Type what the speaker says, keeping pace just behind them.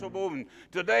And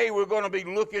today we're going to be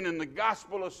looking in the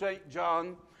Gospel of St.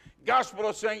 John,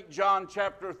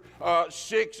 chapter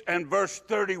 6 and verse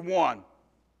 31.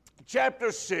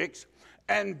 Chapter 6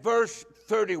 and verse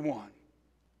 31.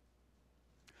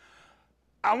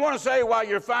 I want to say while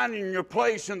you're finding your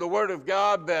place in the Word of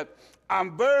God that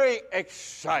I'm very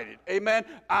excited. Amen.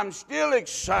 I'm still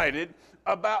excited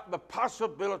about the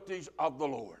possibilities of the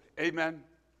Lord. Amen.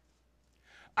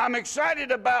 I'm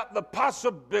excited about the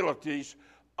possibilities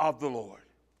of the Lord.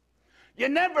 You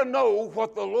never know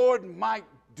what the Lord might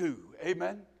do.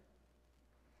 Amen.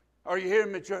 Are you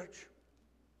hearing me, church?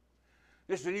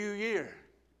 It's a new year.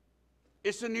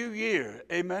 It's a new year.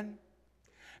 Amen.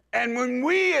 And when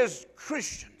we as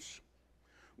Christians,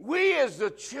 we as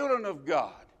the children of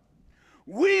God,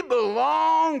 we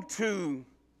belong to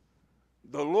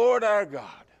the Lord our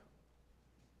God,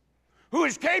 who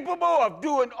is capable of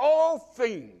doing all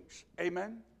things.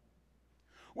 Amen.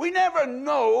 We never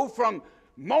know from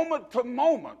moment to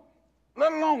moment,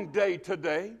 let alone day to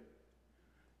day,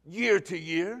 year to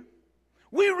year.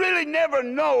 We really never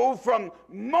know from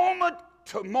moment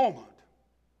to moment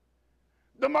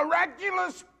the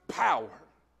miraculous power,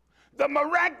 the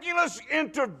miraculous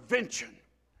intervention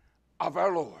of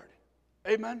our Lord.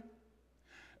 Amen.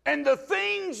 And the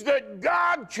things that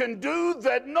God can do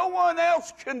that no one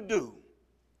else can do.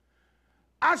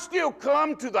 I still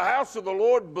come to the house of the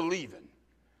Lord believing.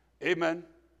 Amen.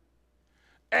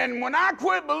 And when I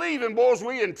quit believing, boys,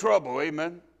 we in trouble.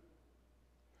 Amen.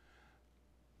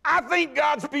 I think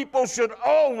God's people should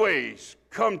always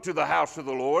come to the house of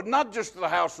the Lord, not just to the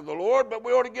house of the Lord, but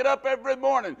we ought to get up every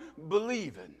morning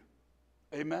believing.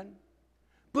 Amen.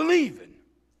 Believing.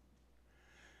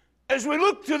 As we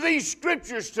look to these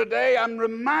scriptures today, I'm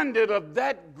reminded of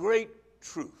that great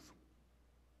truth.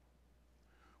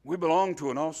 We belong to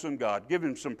an awesome God. Give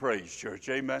him some praise, church.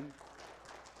 Amen.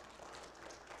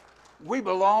 We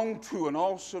belong to an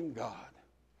awesome God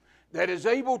that is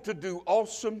able to do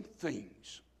awesome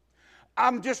things.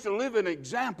 I'm just a living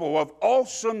example of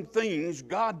awesome things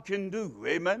God can do.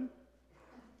 Amen.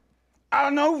 I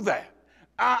know that.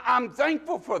 I'm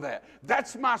thankful for that.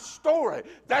 That's my story.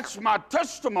 That's my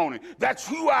testimony. That's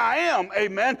who I am.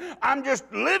 Amen. I'm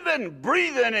just living,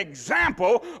 breathing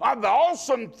example of the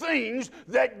awesome things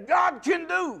that God can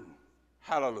do.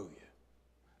 Hallelujah.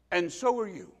 And so are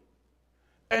you.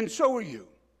 And so are you.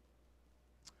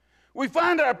 We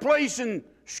find our place in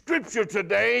Scripture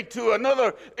today to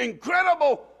another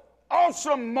incredible,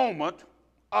 awesome moment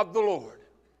of the Lord.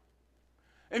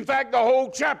 In fact, the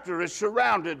whole chapter is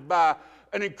surrounded by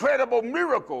an incredible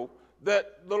miracle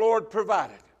that the Lord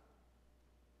provided.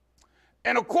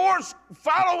 And of course,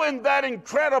 following that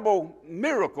incredible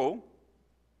miracle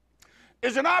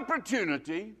is an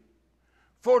opportunity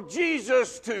for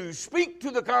Jesus to speak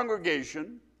to the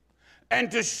congregation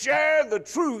and to share the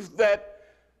truth that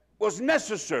was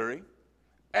necessary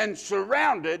and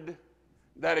surrounded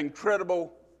that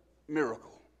incredible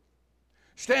miracle.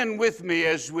 Stand with me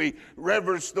as we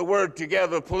reverence the word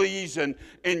together, please, and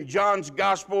in John's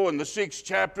Gospel in the 6th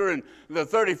chapter and the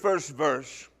 31st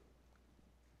verse.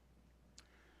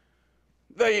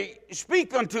 They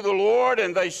speak unto the Lord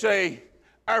and they say,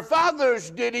 Our fathers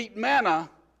did eat manna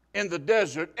in the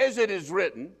desert, as it is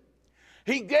written,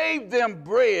 He gave them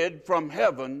bread from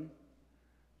heaven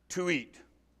to eat.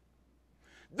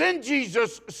 Then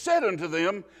Jesus said unto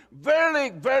them, Verily,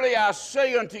 verily, I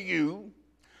say unto you,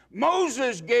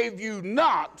 Moses gave you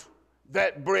not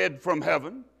that bread from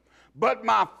heaven, but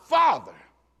my Father,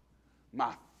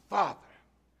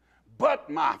 but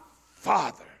my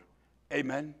Father.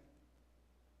 Amen.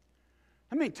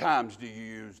 How many times do you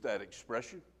use that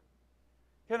expression?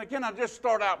 Can I just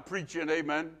start out preaching,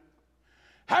 amen?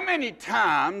 How many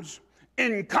times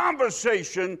in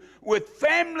conversation with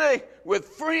family, with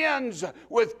friends,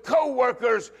 with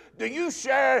co-workers, do you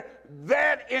share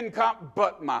that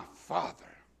but my Father?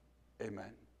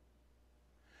 Amen.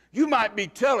 You might be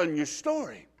telling your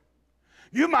story.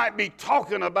 You might be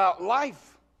talking about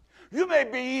life. You may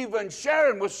be even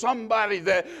sharing with somebody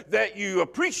that you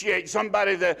appreciate,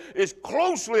 somebody that is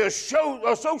closely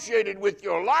associated with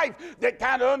your life, that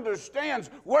kind of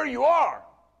understands where you are.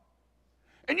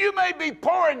 And you may be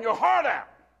pouring your heart out.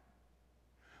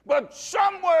 But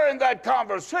somewhere in that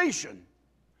conversation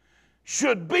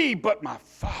should be, but my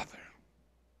Father.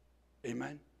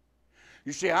 Amen.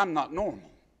 You see, I'm not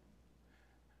normal.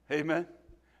 Amen.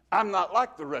 I'm not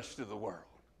like the rest of the world.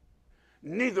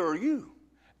 Neither are you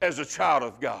as a child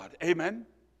of God. Amen.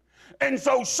 And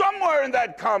so somewhere in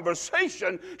that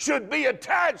conversation should be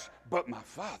attached, but my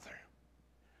Father,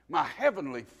 my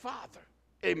heavenly Father.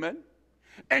 Amen.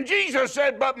 And Jesus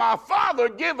said, but my Father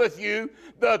giveth you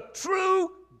the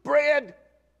true bread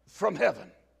from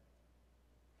heaven.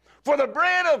 For the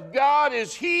bread of God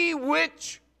is he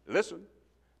which, listen,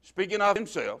 speaking of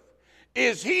himself,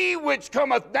 is he which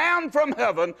cometh down from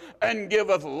heaven and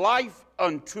giveth life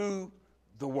unto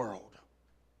the world.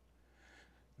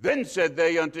 Then said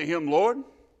they unto him, Lord,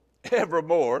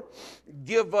 evermore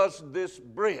give us this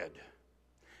bread.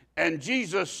 And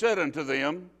Jesus said unto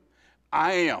them,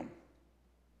 I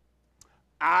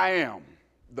am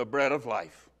the bread of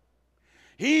life.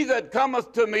 He that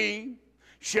cometh to me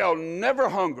shall never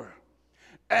hunger,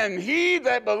 and he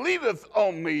that believeth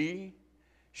on me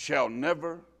shall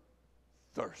never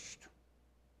thirst.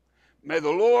 May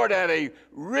the Lord add a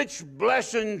rich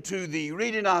blessing to the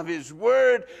reading of his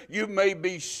word. You may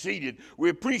be seated. We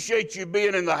appreciate you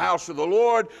being in the house of the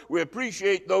Lord. We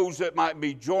appreciate those that might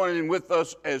be joining with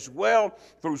us as well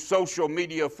through social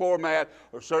media format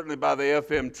or certainly by the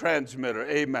FM transmitter.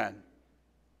 Amen.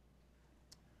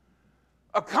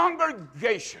 A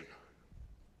congregation,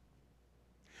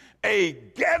 a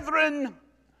gathering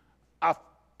of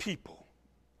people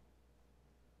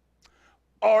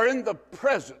are in the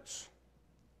presence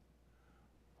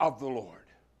of the Lord.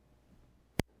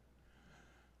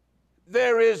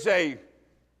 There is a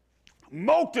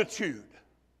multitude,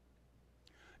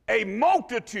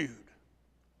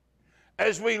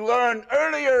 as we learned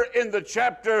earlier in the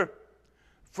chapter,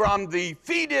 from the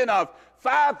feeding of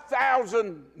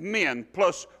 5,000 men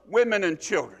plus women and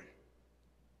children.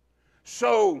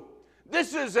 So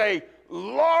this is a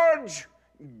large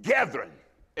gathering,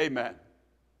 amen.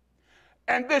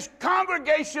 And this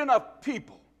congregation of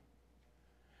people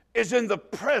is in the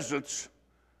presence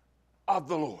of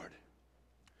the Lord.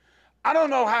 I don't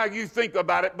know how you think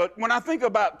about it, but when I think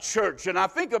about church, I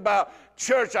think about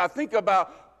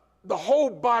the whole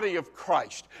body of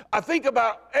Christ. I think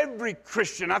about every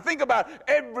Christian. I think about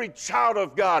every child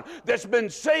of God that's been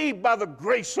saved by the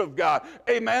grace of God.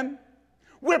 Amen?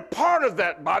 We're part of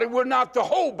that body. We're not the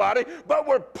whole body, but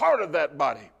we're part of that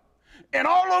body. And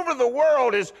all over the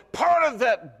world is part of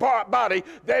that body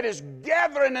that is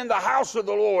gathering in the house of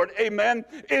the Lord, amen,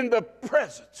 in the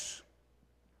presence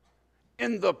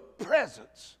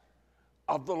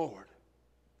of the Lord.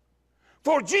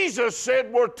 For Jesus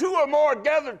said, where two or more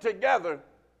gathered together,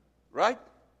 right?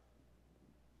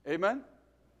 Amen?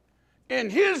 In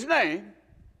his name,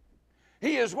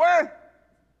 he is where?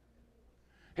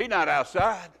 He's not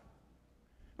outside.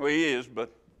 Well, he is,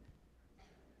 but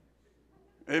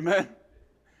amen?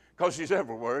 Because he's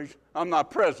everywhere. I'm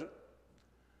not present.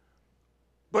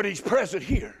 But he's present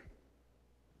here.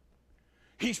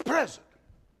 He's present.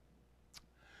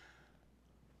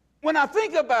 When I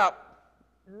think about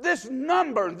this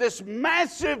number, this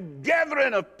massive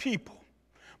gathering of people,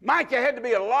 Mike, there had to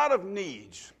be a lot of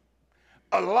needs.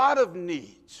 A lot of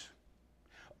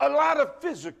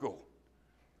physical,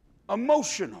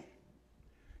 emotional,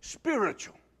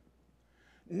 spiritual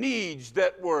needs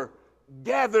that were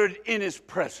gathered in his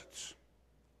presence.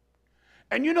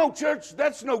 And you know, church,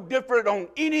 that's no different on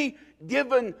any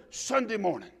given Sunday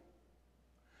morning.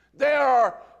 There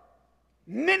are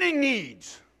many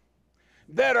needs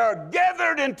that are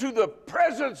gathered into the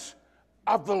presence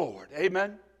of the Lord.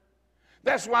 Amen?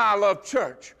 That's why I love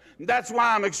church. That's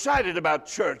why I'm excited about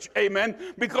church. Amen?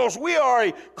 Because we are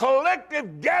a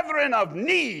collective gathering of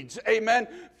needs. Amen?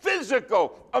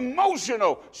 Physical,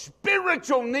 emotional,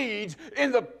 spiritual needs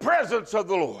in the presence of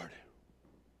the Lord.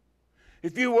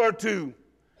 If you were to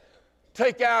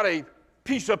take out a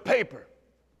piece of paper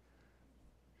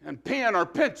and pen or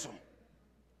pencil,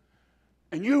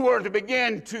 and you were to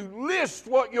begin to list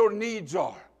what your needs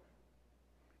are.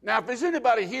 Now, if there's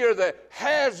anybody here that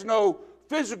has no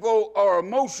physical or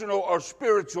emotional or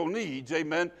spiritual needs,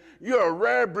 amen, you're a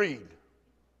rare breed.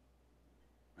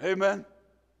 Amen?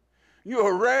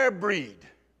 You're a rare breed.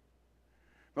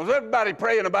 Because everybody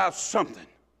praying about something.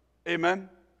 Amen?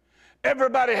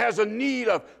 Everybody has a need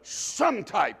of some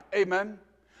type. Amen?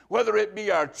 Whether it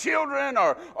be our children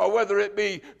or whether it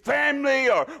be family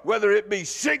or whether it be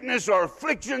sickness or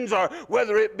afflictions or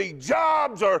whether it be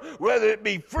jobs or whether it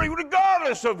be free,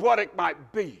 regardless of what it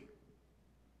might be.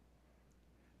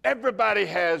 Everybody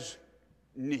has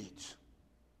needs.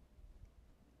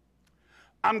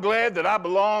 I'm glad that I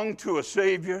belong to a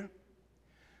Savior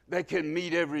that can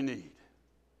meet every need.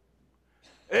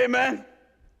 Amen?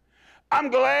 I'm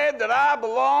glad that I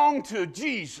belong to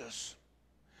Jesus,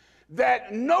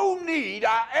 that no need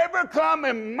I ever come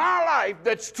in my life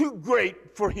that's too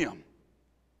great for him.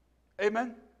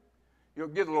 Amen? You'll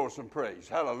give the Lord some praise.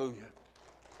 Hallelujah.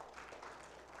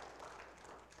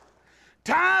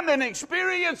 Time and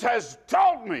experience has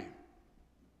taught me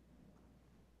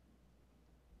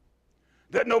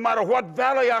that no matter what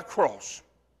valley I cross,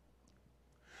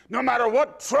 no matter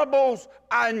what troubles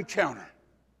I encounter,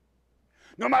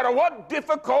 no matter what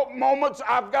difficult moments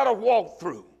I've got to walk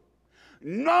through,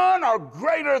 none are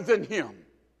greater than him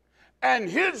and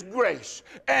his grace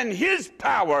and his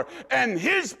power and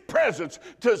his presence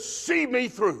to see me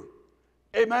through.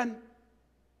 Amen?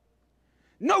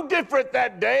 No different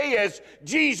that day as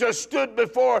Jesus stood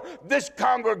before this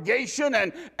congregation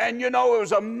and you know, it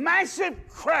was a massive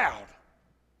crowd.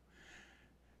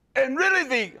 And really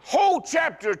the whole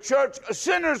chapter, church,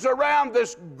 centers around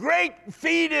this great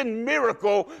feeding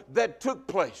miracle that took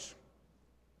place.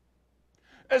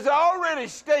 As I already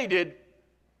stated,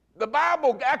 the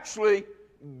Bible actually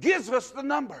gives us the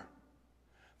number.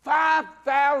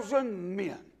 5,000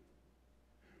 men,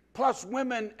 plus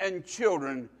women and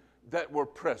children that were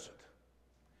present.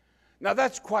 Now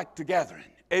that's quite the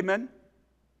gathering. Amen?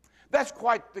 That's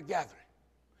quite the gathering.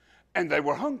 And they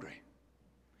were hungry.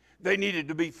 They needed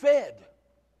to be fed.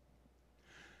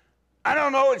 I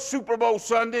don't know, it's Super Bowl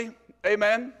Sunday.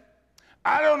 Amen?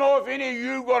 I don't know if any of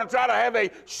you are going to try to have a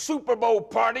Super Bowl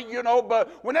party, you know,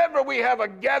 but whenever we have a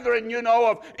gathering, you know,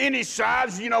 of any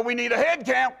size, you know, we need a head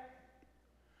count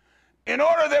in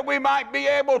order that we might be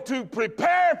able to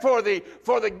prepare for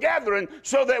the gathering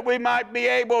so that we might be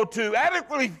able to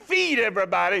adequately feed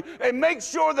everybody and make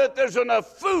sure that there's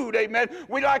enough food. Amen.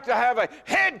 We like to have a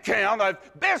head count as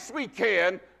best we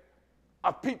can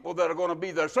of people that are going to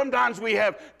be there. Sometimes we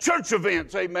have church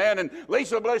events, amen, and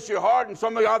Lisa, bless your heart, and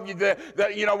some of you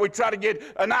that you know, we try to get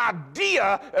an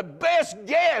idea, a best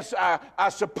guess, I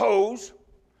suppose,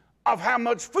 of how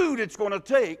much food it's going to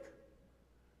take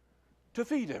to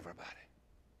feed everybody.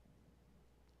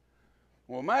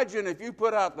 Well, imagine if you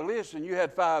put out the list and you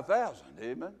had 5,000,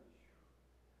 amen?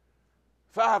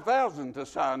 5,000 to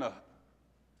sign up.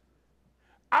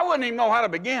 I wouldn't even know how to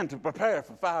begin to prepare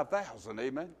for 5,000,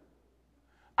 amen?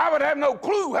 I would have no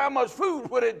clue how much food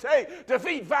would it take to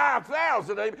feed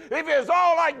 5,000. If it was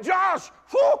all like Josh,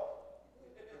 whew.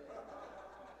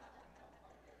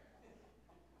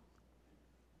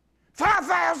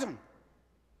 5,000.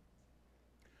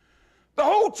 The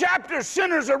whole chapter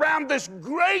centers around this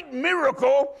great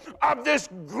miracle of this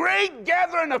great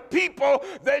gathering of people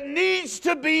that needs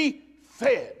to be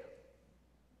fed.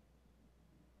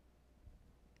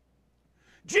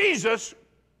 Jesus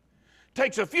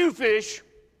takes a few fish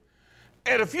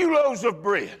and a few loaves of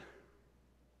bread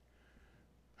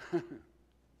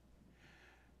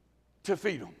to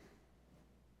feed them.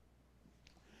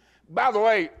 By the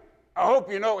way, I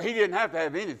hope you know he didn't have to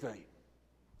have anything.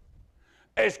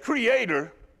 As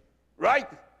creator, right?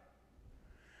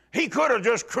 He could have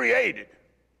just created.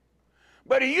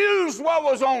 But he used what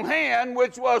was on hand,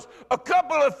 which was a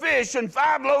couple of fish and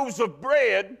 5 loaves of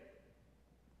bread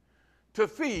to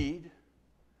feed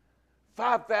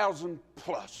 5,000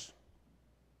 plus.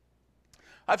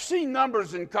 I've seen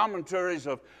numbers in commentaries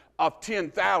of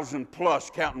 10,000 plus,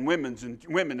 counting women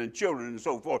and children and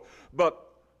so forth. But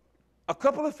a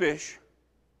couple of fish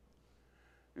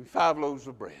and 5 loaves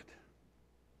of bread.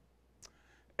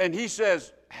 And he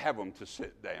says, have them to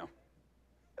sit down.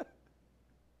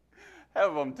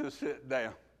 Have them to sit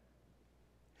down.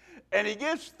 And he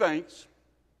gives thanks.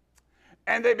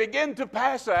 And they begin to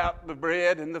pass out the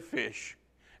bread and the fish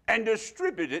and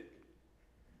distribute it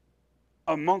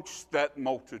amongst that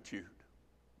multitude.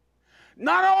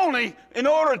 Not only in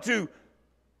order to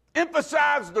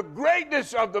emphasize the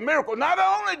greatness of the miracle, not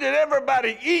only did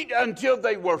everybody eat until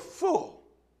they were full,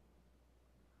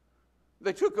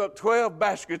 they took up 12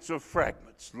 baskets of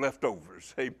fragments,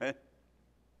 leftovers, amen,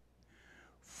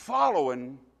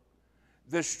 following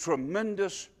this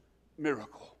tremendous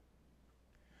miracle.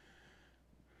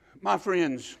 My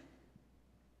friends,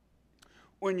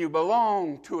 when you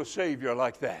belong to a Savior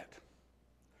like that,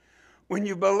 when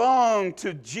you belong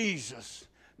to Jesus,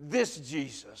 this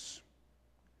Jesus,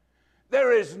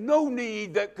 there is no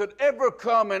need that could ever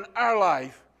come in our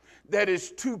life that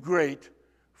is too great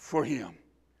for him.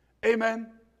 Amen?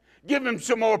 Give him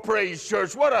some more praise,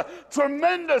 church. What a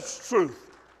tremendous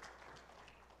truth.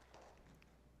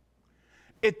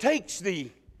 It takes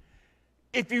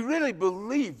if you really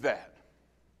believe that,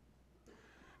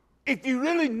 if you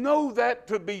really know that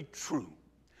to be true,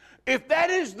 if that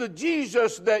is the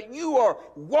Jesus that you are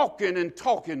walking and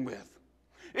talking with,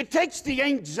 it takes the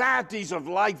anxieties of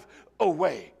life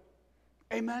away.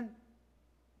 Amen?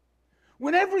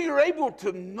 Whenever you're able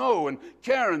to know, and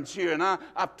Karen's here, and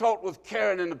I've talked with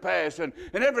Karen in the past, and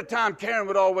every time Karen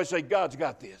would always say, God's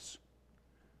got this.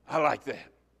 I like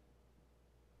that.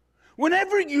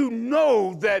 Whenever you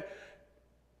know that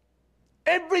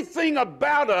everything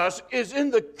about us is in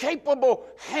the capable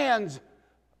hands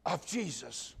of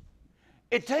Jesus,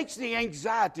 It takes the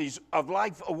anxieties of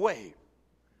life away.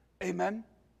 Amen.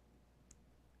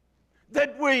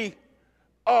 That we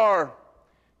are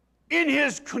in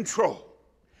His control,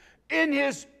 in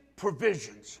His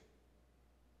provisions.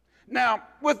 Now,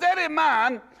 with that in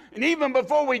mind, and even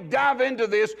before we dive into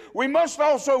this, we must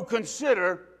also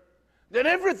consider that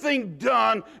everything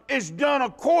done is done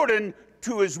according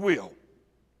to His will.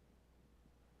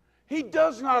 He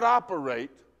does not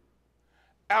operate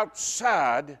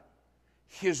outside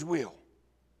His will.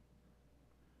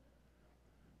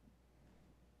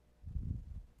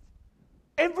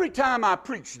 Every time I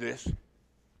preach this,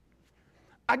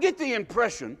 I get the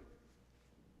impression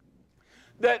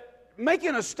that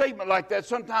making a statement like that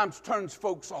sometimes turns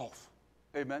folks off.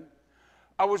 Amen.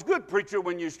 I was good, preacher,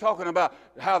 when you was talking about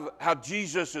how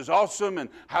Jesus is awesome and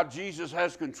how Jesus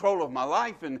has control of my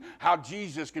life and how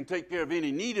Jesus can take care of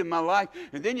any need in my life.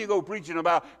 And then you go preaching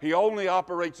about He only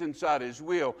operates inside His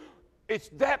will. It's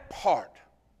that part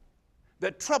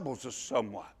that troubles us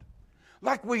somewhat.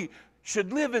 Like we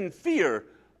should live in fear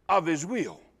of His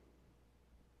will.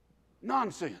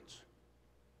 Nonsense.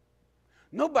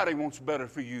 Nobody wants better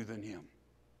for you than Him.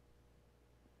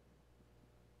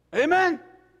 Amen?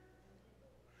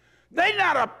 There's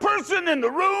not a person in the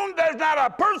room, there's not a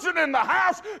person in the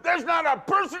house, there's not a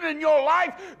person in your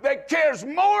life that cares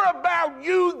more about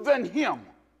you than Him.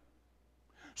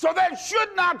 So that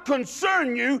should not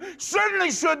concern you,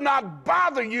 certainly should not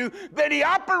bother you, that He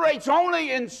operates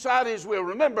only inside His will.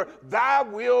 Remember, thy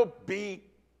will be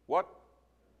what?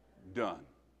 Done.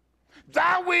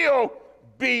 Thy will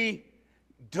be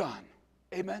done.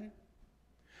 Amen?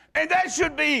 And that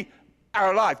should be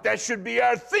our life. That should be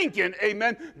our thinking.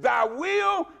 Amen? Thy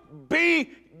will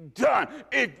be done.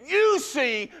 If you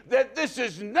see that this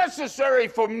is necessary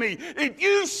for me, if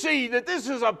you see that this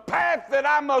is a path that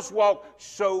I must walk,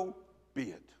 so be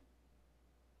it.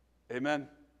 Amen?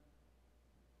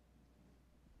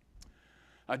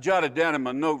 I jotted down in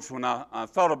my notes when I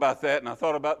thought about that, and I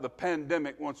thought about the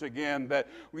pandemic once again that,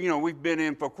 we've been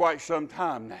in for quite some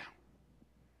time now.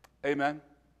 Amen?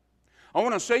 I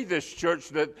want to say this, church,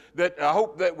 that I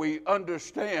hope that we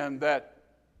understand that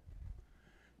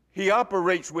He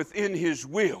operates within His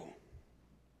will.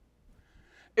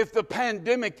 If the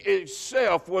pandemic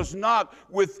itself was not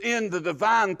within the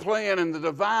divine plan and the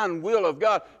divine will of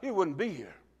God, it wouldn't be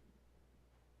here.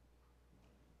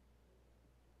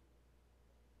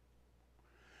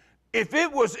 If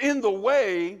it was in the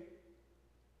way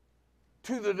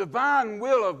to the divine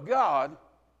will of God,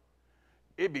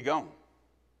 it'd be gone.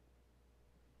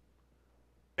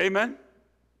 Amen?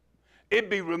 It'd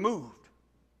be removed.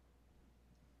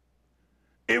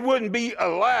 It wouldn't be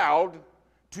allowed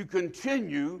to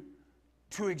continue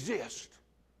to exist.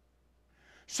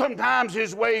 Sometimes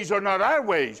His ways are not our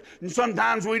ways, and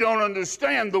sometimes we don't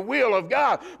understand the will of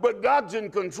God, but God's in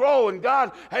control, and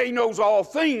God, He knows all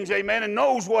things, amen, and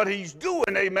knows what He's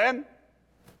doing, amen,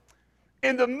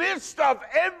 in the midst of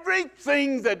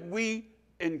everything that we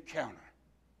encounter.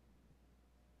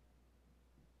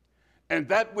 And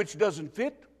that which doesn't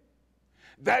fit,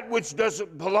 that which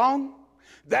doesn't belong,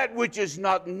 that which is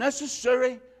not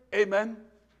necessary, amen,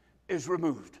 is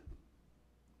removed.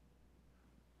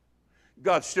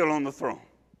 God's still on the throne.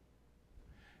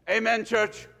 Amen,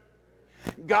 church?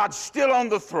 God's still on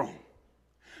the throne.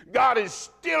 God is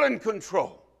still in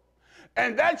control.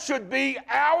 And that should be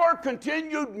our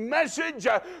continued message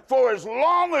for as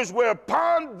long as we're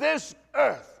upon this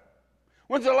earth.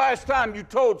 When's the last time you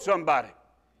told somebody,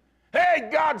 hey,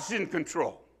 God's in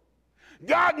control?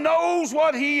 God knows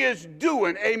what He is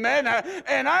doing, amen?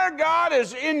 And our God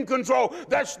is in control.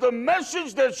 That's the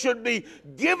message that should be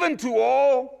given to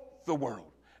all the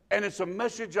world. And it's a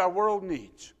message our world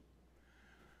needs.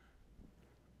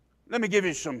 Let me give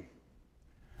you some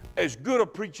as good a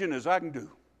preaching as I can do.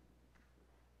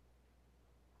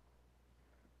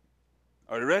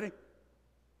 Are you ready?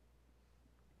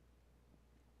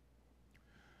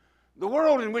 The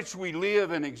world in which we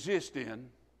live and exist in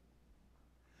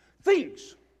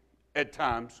thinks at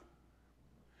times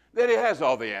that it has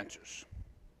all the answers.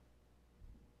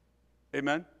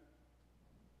 Amen?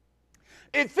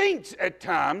 It thinks at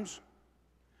times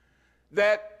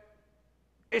that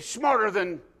it's smarter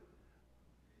than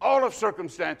all of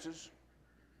circumstances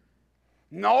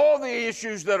and all the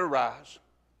issues that arise.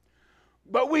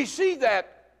 But we see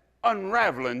that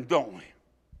unraveling, don't we?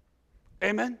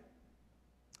 Amen?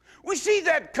 We see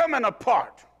that coming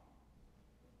apart.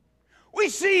 We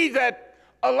see that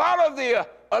a lot of the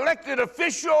elected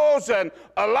officials and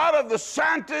a lot of the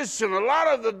scientists and a lot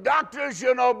of the doctors,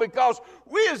 because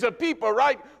we as a people,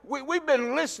 right, we've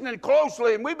been listening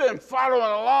closely and we've been following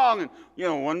along.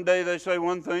 And, one day they say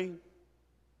one thing,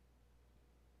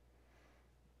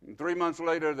 And 3 months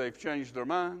later, they've changed their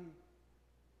mind.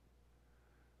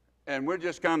 And we're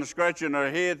just kind of scratching our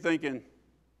head thinking,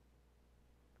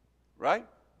 right?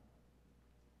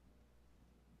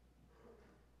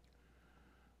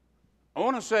 I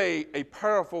want to say a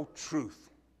powerful truth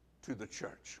to the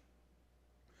church.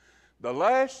 The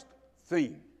last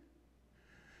thing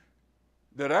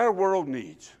that our world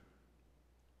needs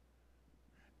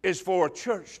is for a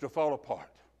church to fall apart.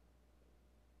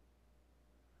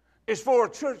 It's for a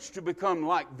church to become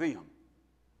like them.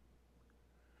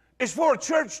 It's for a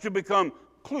church to become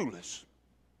clueless.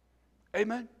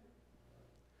 Amen?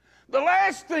 The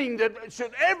last thing that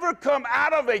should ever come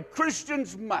out of a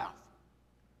Christian's mouth.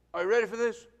 Are you ready for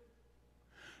this?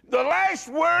 The last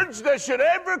words that should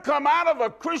ever come out of a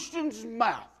Christian's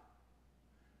mouth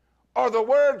are the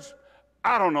words,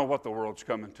 I don't know what the world's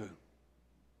coming to.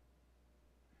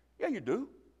 Yeah, you do.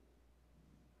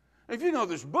 If you know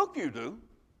this book, you do.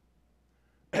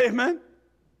 Amen?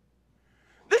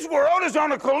 This world is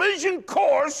on a collision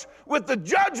course with the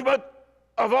judgment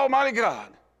of Almighty God.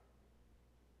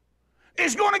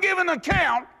 It's going to give an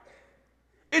account.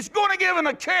 It's going to give an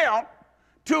account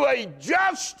to a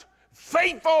just,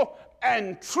 faithful,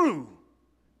 and true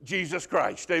Jesus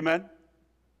Christ. Amen?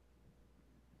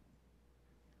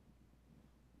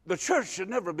 The church should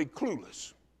never be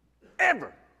clueless.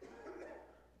 Ever.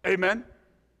 Amen?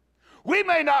 We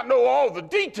may not know all the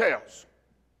details,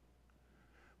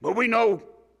 but we know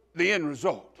the end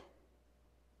result.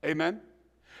 Amen?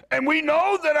 And we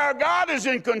know that our God is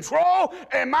in control,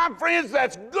 and my friends,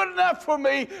 that's good enough for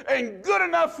me and good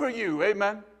enough for you.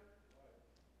 Amen?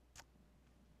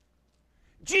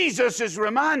 Jesus is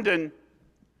reminding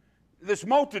this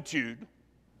multitude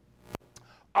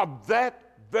of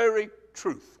that very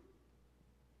truth.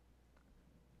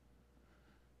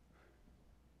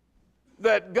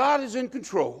 That God is in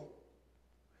control,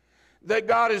 that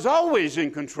God is always in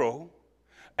control,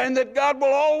 and that God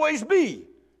will always be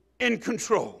in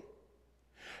control.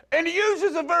 And he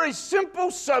uses a very simple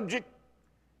subject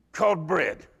called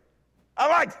bread. I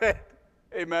like that.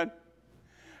 Amen.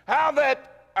 How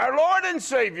that our Lord and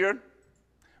Savior,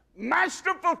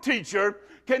 masterful teacher,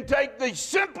 can take the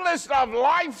simplest of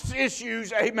life's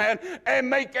issues, amen, and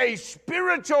make a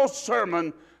spiritual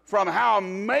sermon from how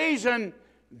amazing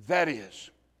that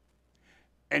is.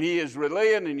 And he is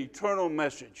relaying an eternal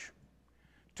message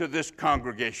to this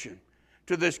congregation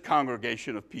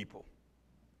of people.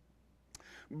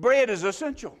 Bread is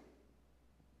essential.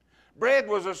 Bread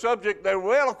was a subject they're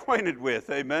well acquainted with,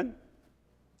 amen.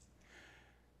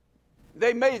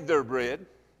 They made their bread.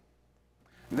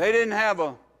 They didn't have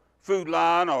a Food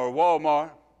Line or a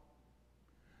Walmart.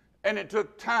 And it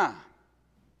took time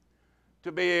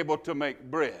to be able to make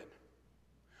bread.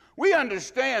 We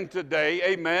understand today,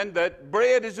 amen, that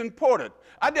bread is important.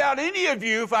 I doubt any of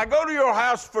you, if I go to your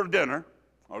house for dinner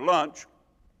or lunch,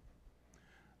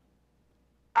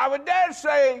 I would dare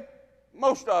say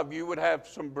most of you would have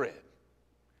some bread.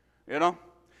 You know?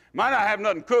 Might not have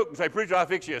nothing cooked and say, preacher, I'll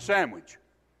fix you a sandwich.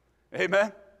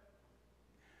 Amen?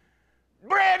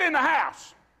 Bread in the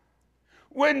house.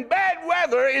 When bad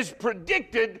weather is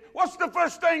predicted, what's the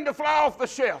first thing to fly off the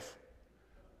shelf?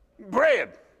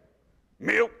 Bread.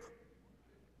 Milk.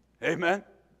 Amen?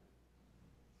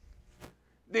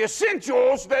 The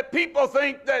essentials that people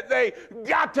think that they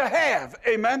got to have.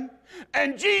 Amen?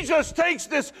 And Jesus takes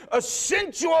this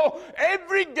essential,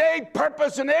 everyday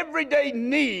purpose and everyday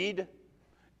need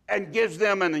and gives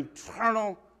them an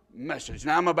eternal message.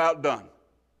 Now I'm about done.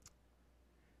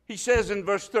 He says in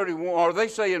verse 31, or they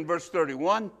say in verse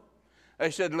 31, they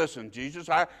said, listen, Jesus,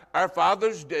 our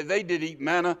fathers, they did eat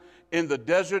manna in the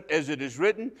desert, as it is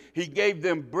written. He gave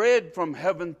them bread from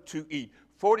heaven to eat.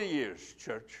 40 years,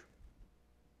 church.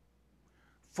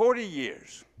 40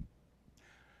 years.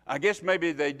 I guess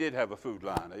maybe they did have a food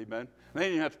line, amen. They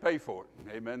didn't have to pay for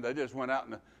it, amen. They just went out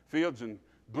in the fields and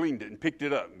gleaned it and picked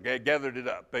it up and gathered it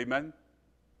up, amen.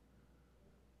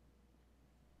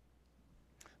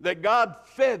 That God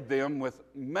fed them with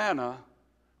manna,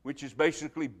 which is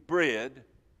basically bread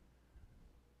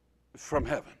from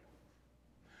heaven.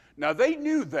 Now, they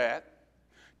knew that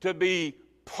to be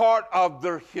part of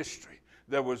their history.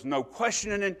 There was no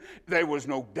questioning it. There was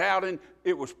no doubting.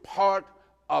 It was part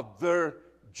of their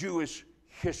Jewish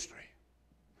history.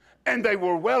 And they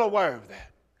were well aware of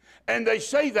that. And they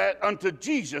say that unto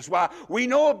Jesus. Why? We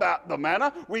know about the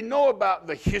manna. We know about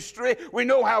the history. We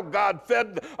know how God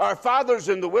fed our fathers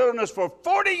in the wilderness for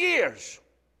 40 years.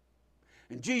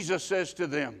 And Jesus says to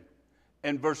them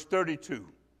in verse 32,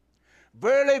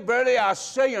 verily, verily, I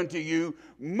say unto you,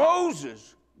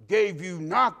 Moses gave you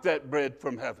not that bread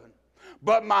from heaven,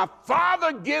 but my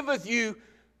Father giveth you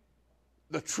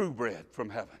the true bread from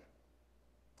heaven.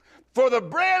 For the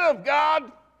bread of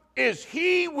God is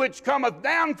he which cometh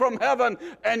down from heaven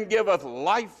and giveth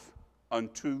life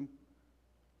unto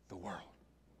the world.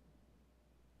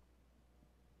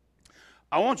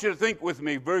 I want you to think with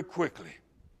me very quickly.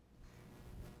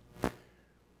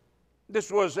 This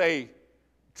was a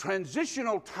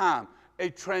transitional time, a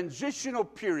transitional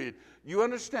period. You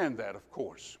understand that, of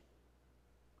course.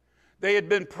 They had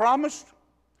been promised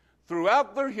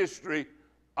throughout their history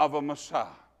of a Messiah,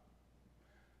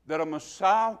 that a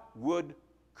Messiah would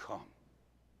come.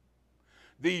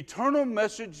 The eternal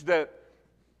message that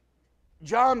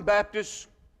John Baptist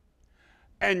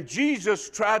and Jesus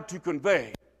tried to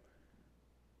convey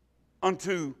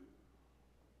unto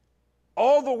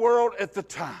all the world at the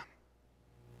time.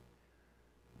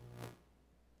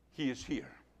 He is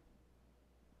here.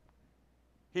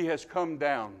 He has come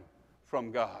down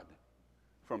from God,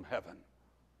 from heaven.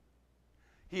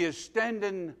 He is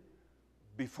standing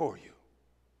before you.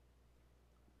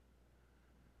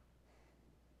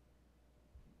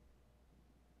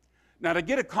 Now, to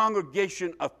get a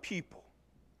congregation of people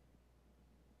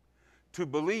to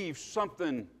believe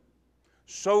something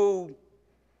so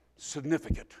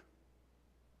significant,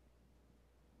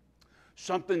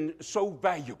 something so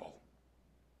valuable,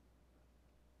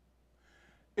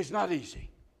 it's not easy.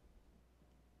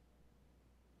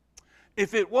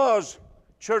 If it was,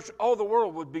 church, all the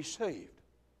world would be saved.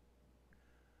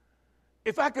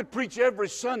 If I could preach every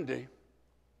Sunday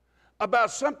about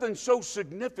something so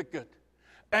significant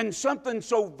and something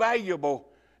so valuable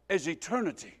as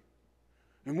eternity,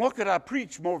 and what could I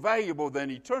preach more valuable than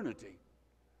eternity?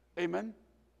 Amen?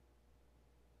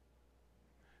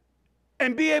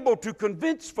 And be able to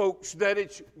convince folks that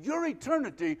it's your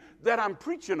eternity that I'm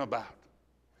preaching about.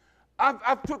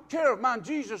 I've took care of mine.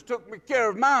 Jesus took care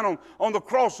of mine on the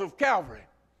cross of Calvary.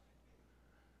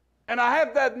 And I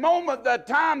have that moment, that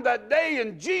time, that day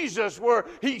in Jesus where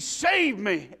he saved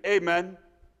me, amen,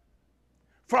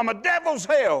 from a devil's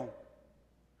hell.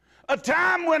 A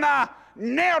time when I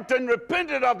knelt and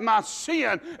repented of my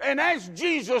sin and asked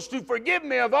Jesus to forgive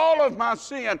me of all of my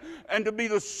sin and to be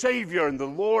the Savior and the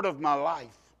Lord of my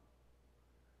life.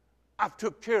 I've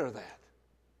took care of that.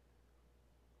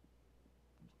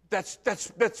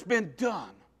 That's been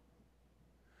done.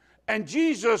 And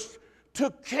Jesus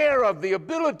took care of the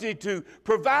ability to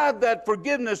provide that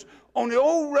forgiveness on the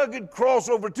old rugged cross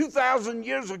over 2,000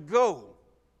 years ago,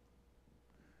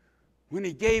 when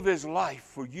he gave his life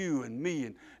for you and me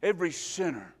and every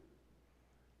sinner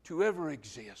to ever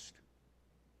exist.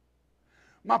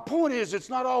 My point is, it's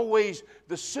not always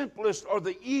the simplest or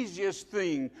the easiest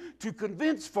thing to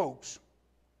convince folks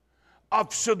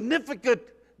of significant,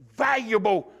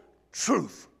 valuable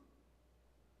truth.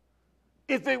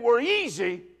 If it were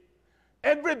easy,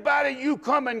 everybody you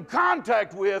come in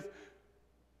contact with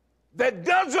that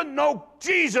doesn't know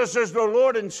Jesus as their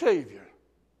Lord and Savior,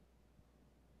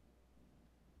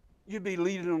 you'd be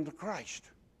leading them to Christ.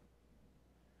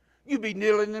 You'd be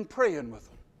kneeling and praying with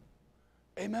them.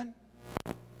 Amen?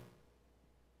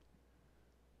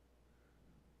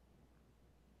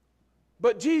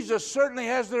 But Jesus certainly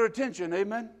has their attention.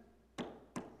 Amen?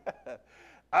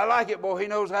 I like it, boy. He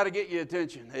knows how to get your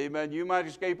attention. Amen? You might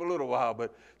escape a little while,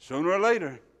 but sooner or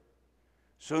later.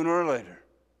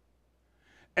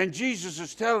 And Jesus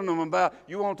is telling them about,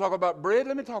 you want to talk about bread?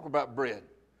 Let me talk about bread.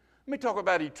 Let me talk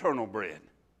about eternal bread.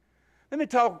 Let me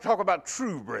talk about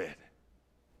true bread.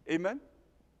 Amen?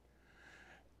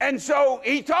 And so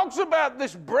he talks about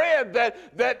this bread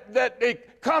that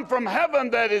it come from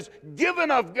heaven, that is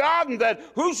given of God, and that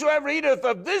whosoever eateth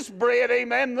of this bread,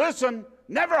 amen, listen,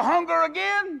 never hunger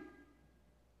again.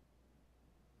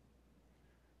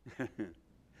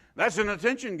 That's an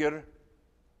attention getter.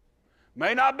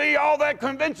 May not be all that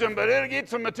convincing, but it'll get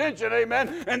some attention,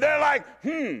 amen. And they're like,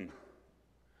 bread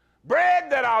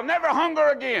that I'll never hunger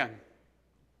again.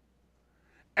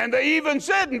 And they even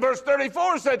said in verse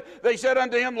 34, they said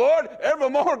unto him, Lord,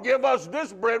 evermore give us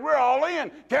this bread. We're all in.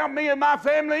 Count me and my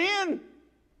family in.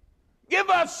 Give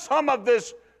us some of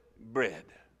this bread.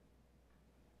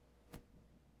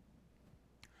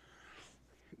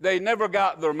 They never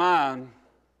got their mind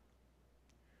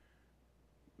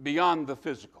beyond the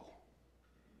physical.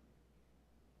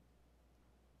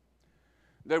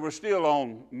 They were still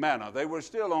on manna. They were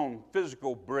still on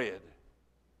physical bread.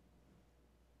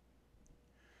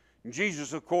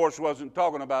 Jesus, of course, wasn't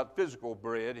talking about physical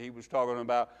bread. He was talking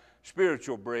about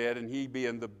spiritual bread, and he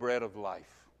being the bread of life.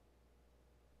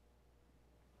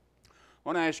 I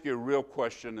want to ask you a real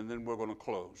question, and then we're going to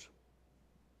close.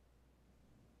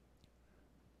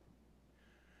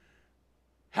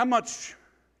 How much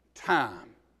time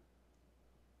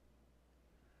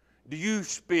do you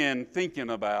spend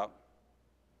thinking about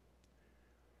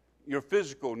your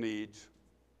physical needs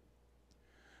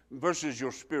versus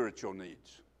your spiritual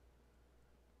needs?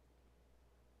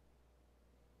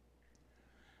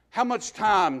 How much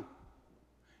time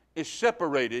is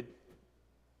separated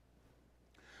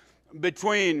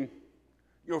between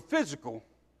your physical,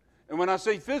 and when I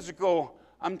say physical,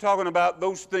 I'm talking about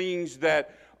those things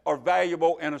that are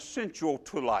valuable and essential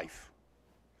to life,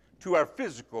 to our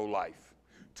physical life,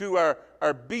 to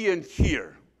our being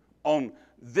here on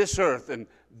this earth and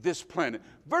this planet,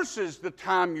 versus the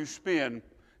time you spend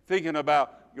thinking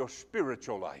about your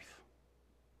spiritual life.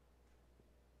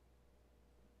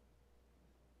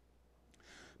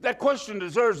 That question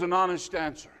deserves an honest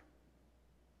answer,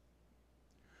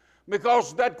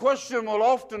 because that question will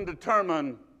often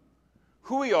determine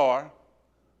who we are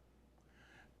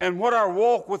and what our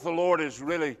walk with the Lord is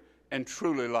really and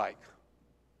truly like.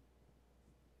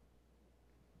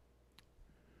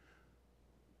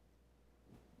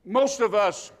 Most of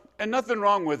us, and nothing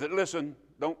wrong with it, listen,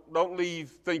 don't leave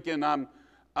thinking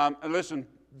listen,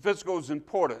 physical is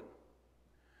important.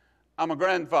 I'm a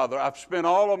grandfather. I've spent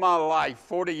all of my life,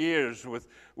 40 years,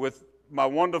 with my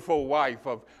wonderful wife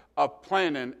of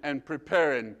planning and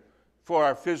preparing for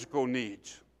our physical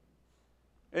needs.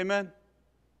 Amen?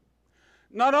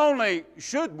 Not only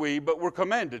should we, but we're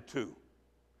commanded to.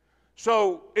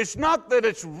 So it's not that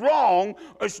it's wrong,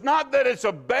 it's not that it's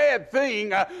a bad thing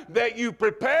that you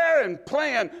prepare and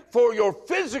plan for your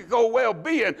physical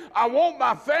well-being. I want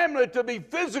my family to be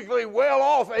physically well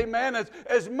off, amen,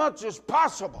 as much as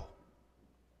possible.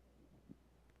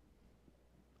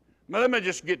 But let me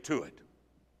just get to it.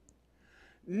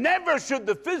 Never should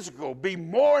the physical be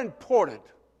more important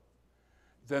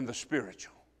than the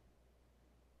spiritual.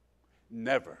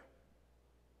 Never.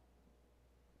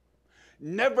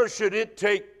 Never should it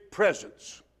take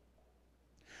precedence.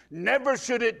 Never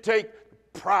should it take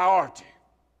priority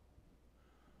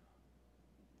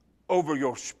over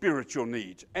your spiritual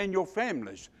needs and your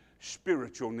family's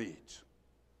spiritual needs.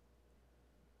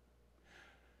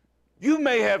 You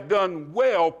may have done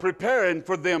well preparing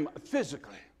for them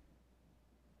physically.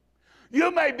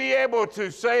 You may be able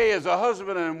to say, as a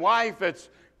husband and wife that's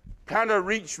kind of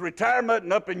reached retirement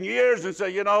and up in years, and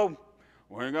say, you know,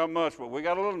 we ain't got much, but we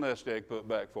got a little nest egg put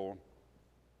back for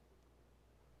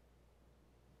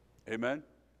them. Amen?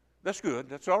 That's good.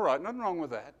 That's all right. Nothing wrong with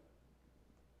that.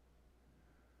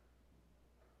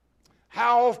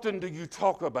 How often do you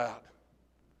talk about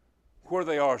where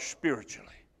they are spiritually?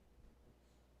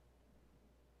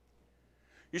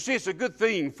 You see, it's a good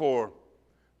thing for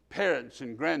parents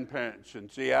and grandparents. And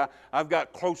see, I've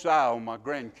got close eye on my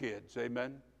grandkids.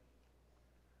 Amen?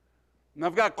 And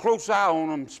I've got close eye on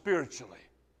them spiritually.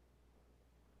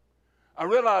 I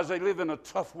realize they live in a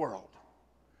tough world,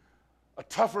 a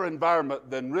tougher environment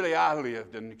than really I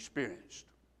lived and experienced.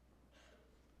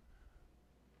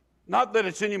 Not that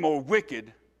it's any more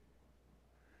wicked,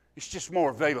 it's just more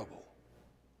available.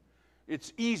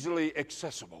 It's easily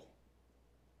accessible.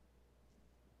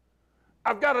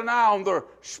 I've got an eye on their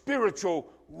spiritual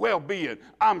well-being.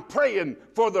 I'm praying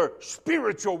for their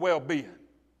spiritual well-being.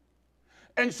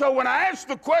 And so when I ask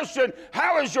the question,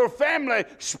 how is your family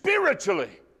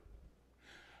spiritually?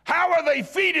 How are they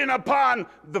feeding upon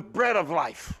the bread of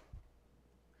life?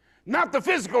 Not the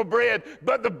physical bread,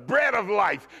 but the bread of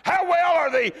life. How well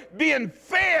are they being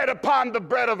fed upon the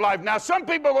bread of life? Now, some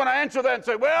people are going to answer that and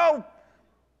say, well,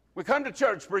 we come to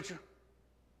church, preacher.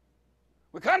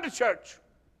 We come to church.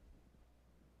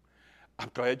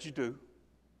 I'm glad you do.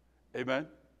 Amen.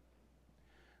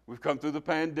 We've come through the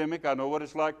pandemic. I know what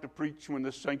it's like to preach when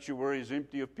this sanctuary is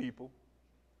empty of people.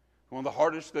 One of the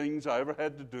hardest things I ever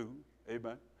had to do.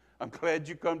 Amen. I'm glad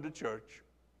you come to church.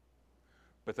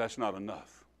 But that's not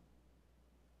enough.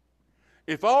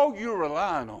 If all you're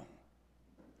relying on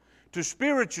to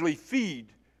spiritually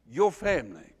feed your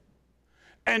family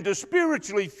and to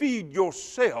spiritually feed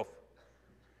yourself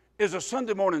is a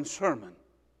Sunday morning sermon,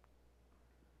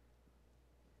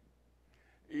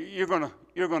 you're going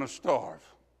to starve.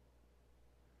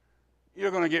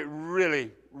 You're going to get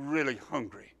really, really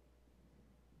hungry.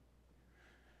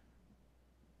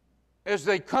 As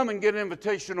they come and get an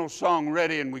invitational song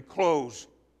ready and we close,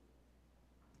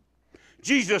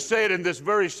 Jesus said in this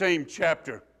very same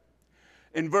chapter,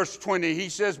 in verse 20, he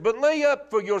says, but lay up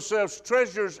for yourselves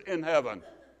treasures in heaven.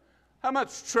 How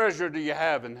much treasure do you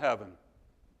have in heaven?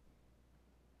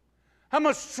 How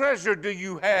much treasure do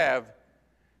you have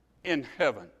in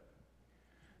heaven?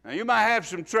 Now, you might have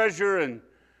some treasure in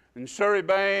Surrey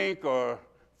Bank or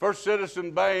First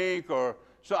Citizen Bank, or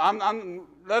so.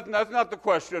 That's not the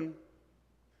question.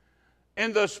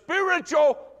 In the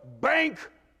spiritual bank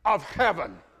of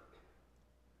heaven.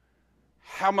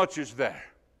 How much is there?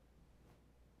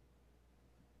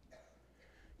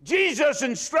 Jesus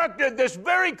instructed this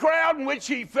very crowd in which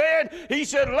he fed. He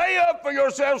said, lay up for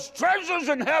yourselves treasures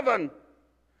in heaven,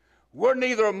 where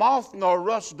neither moth nor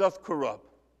rust doth corrupt,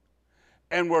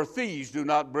 and where thieves do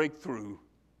not break through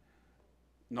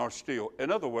nor steal.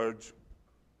 In other words,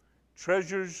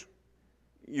 treasures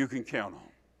you can count on.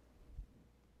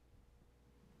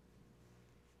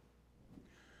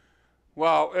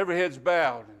 While every head's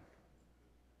bowed and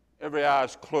every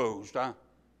eye's closed, I'm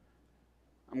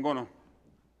going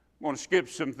to skip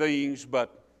some things,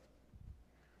 but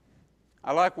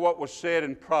I like what was said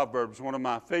in Proverbs, one of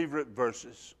my favorite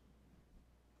verses.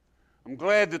 I'm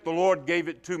glad that the Lord gave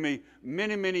it to me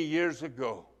many, many years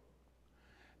ago.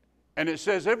 And it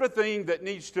says everything that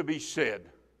needs to be said.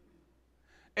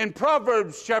 In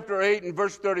Proverbs chapter 8 and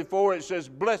verse 34, it says,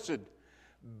 blessed,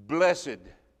 blessed,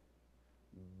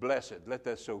 blessed, let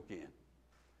that soak in,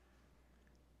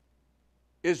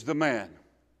 is the man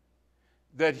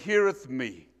that heareth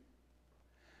me,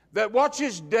 that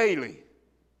watches daily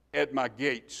at my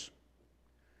gates,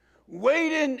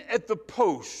 waiting at the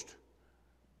post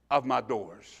of my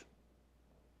doors.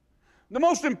 The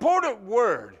most important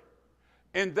word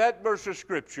in that verse of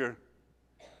Scripture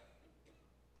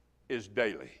is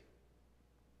daily.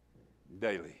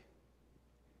 Daily.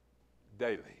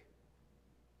 Daily.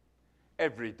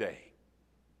 Every day.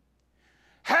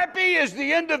 Happy is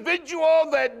the individual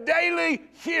that daily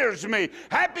hears me.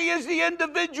 Happy is the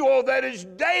individual that is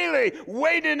daily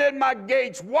waiting at my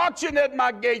gates, watching at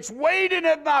my gates, waiting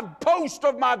at my post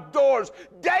of my doors,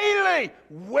 daily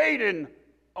waiting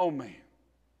on me.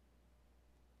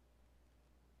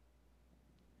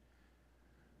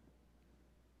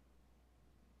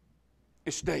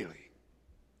 It's daily.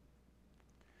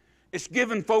 It's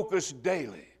given focus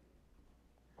daily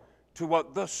to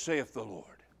what thus saith the Lord.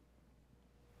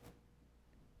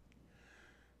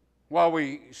 While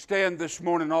we stand this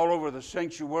morning all over the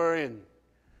sanctuary and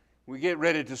we get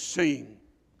ready to sing,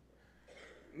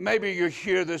 maybe you're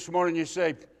here this morning, you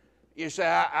say,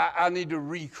 I need to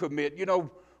recommit. You know,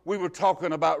 we were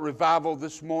talking about revival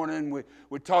this morning.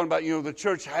 We're talking about, the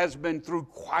church has been through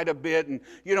quite a bit. And,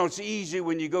 it's easy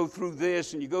when you go through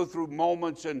this and you go through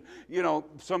moments. And,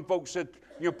 some folks said,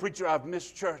 preacher, I've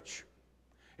missed church.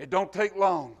 It don't take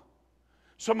long.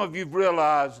 Some of you've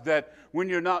realized that when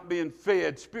you're not being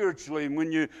fed spiritually and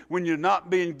when you're not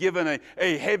being given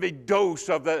a heavy dose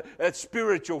of that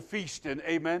spiritual feasting,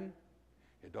 amen,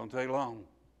 it don't take long.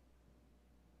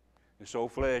 This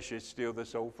old flesh is still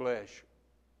this old flesh.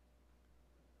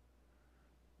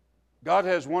 God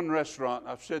has one restaurant,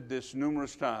 I've said this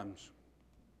numerous times,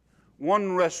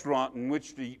 one restaurant in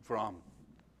which to eat from.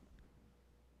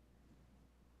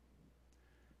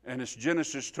 And it's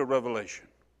Genesis to Revelation.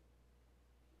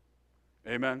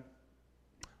 Amen.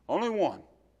 Only one.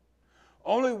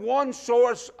 Only one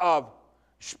source of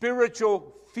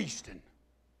spiritual feasting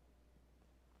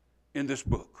in this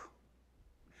book.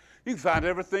 You can find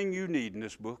everything you need in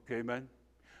this book. Amen.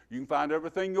 You can find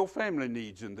everything your family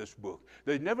needs in this book.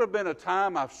 There's never been a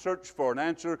time I've searched for an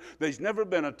answer. There's never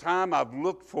been a time I've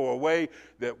looked for a way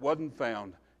that wasn't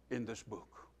found in this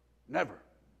book. Never.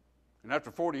 And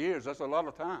after 40 years, that's a lot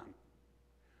of time.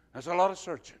 That's a lot of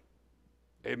searching.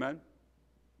 Amen.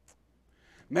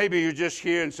 Maybe you're just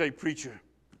here and say, preacher,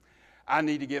 I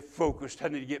need to get focused. I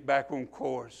need to get back on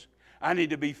course. I need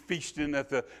to be feasting at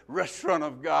the restaurant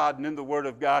of God and in the Word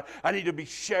of God. I need to be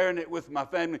sharing it with my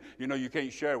family. You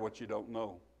can't share what you don't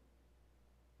know.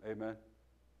 Amen.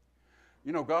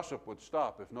 Gossip would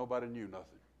stop if nobody knew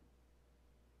nothing.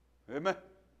 Amen.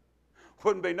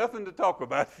 Wouldn't be nothing to talk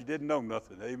about if you didn't know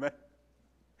nothing. Amen.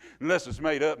 Unless it's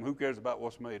made up, and who cares about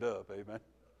what's made up? Amen.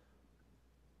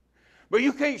 But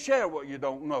you can't share what you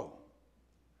don't know.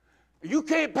 You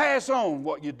can't pass on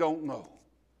what you don't know.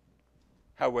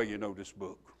 How well you know this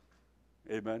book.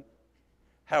 Amen.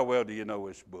 How well do you know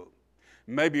this book?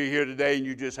 Maybe you're here today and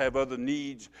you just have other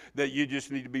needs that you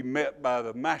just need to be met by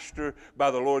the Master, by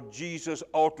the Lord Jesus,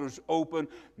 altars open.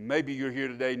 Maybe you're here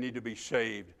today and need to be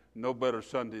saved. No better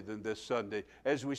Sunday than this Sunday as we